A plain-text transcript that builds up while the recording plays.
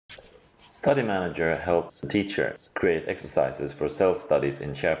Study Manager helps teachers create exercises for self-studies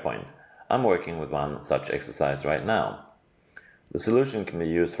in SharePoint. I'm working with one such exercise right now. The solution can be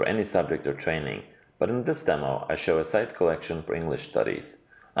used for any subject or training, but in this demo I show a site collection for English studies.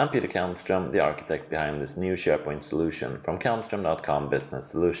 I'm Peter Kalmstrom, the architect behind this new SharePoint solution from kalmstrom.com Business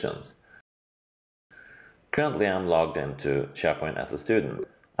Solutions. Currently I'm logged into SharePoint as a student.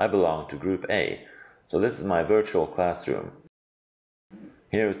 I belong to Group A, so this is my virtual classroom.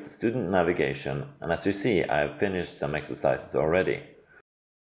 Here is the student navigation, and as you see, I have finished some exercises already.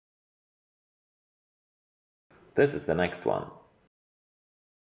 This is the next one.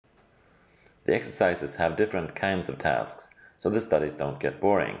 The exercises have different kinds of tasks, so the studies don't get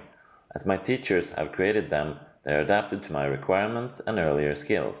boring. As my teachers have created them, they are adapted to my requirements and earlier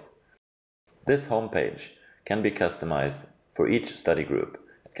skills. This homepage can be customized for each study group.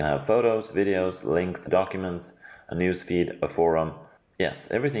 It can have photos, videos, links, documents, a newsfeed, a forum.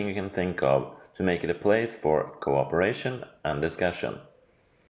 Yes, everything you can think of to make it a place for cooperation and discussion.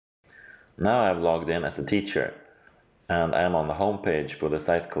 Now I have logged in as a teacher, and I am on the home page for the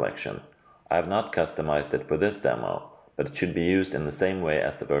site collection. I have not customized it for this demo, but it should be used in the same way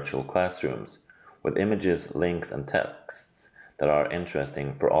as the virtual classrooms, with images, links, and texts that are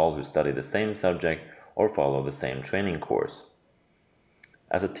interesting for all who study the same subject or follow the same training course.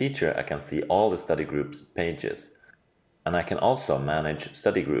 As a teacher, I can see all the study groups pages, and I can also manage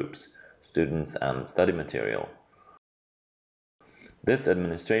study groups, students, and study material. This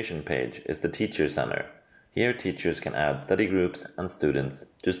administration page is the Teacher Center. Here teachers can add study groups and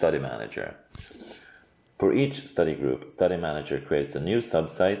students to Study Manager. For each study group, Study Manager creates a new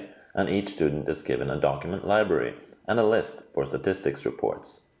subsite, and each student is given a document library and a list for statistics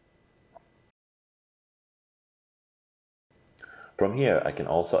reports. From here I can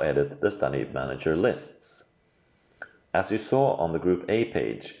also edit the Study Manager lists. As you saw on the Group A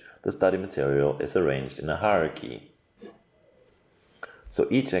page, the study material is arranged in a hierarchy. So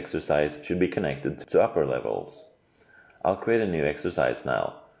each exercise should be connected to upper levels. I'll create a new exercise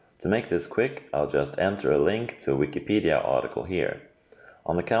now. To make this quick, I'll just enter a link to a Wikipedia article here.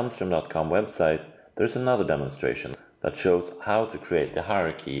 On the kalmstrom.com website, there's another demonstration that shows how to create the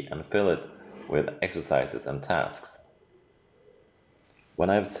hierarchy and fill it with exercises and tasks. When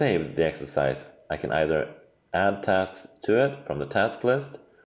I've saved the exercise, I can either add tasks to it from the task list,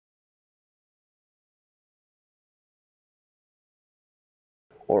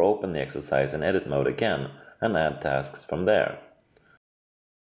 or open the exercise in edit mode again and add tasks from there.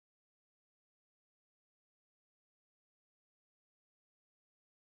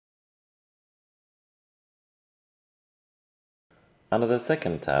 Under the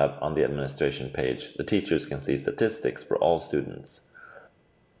second tab on the administration page, the teachers can see statistics for all students.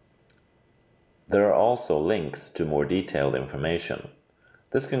 There are also links to more detailed information.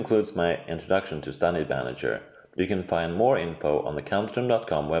 This concludes my introduction to Study Manager, but you can find more info on the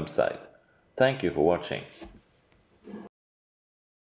kalmstrom.com website. Thank you for watching.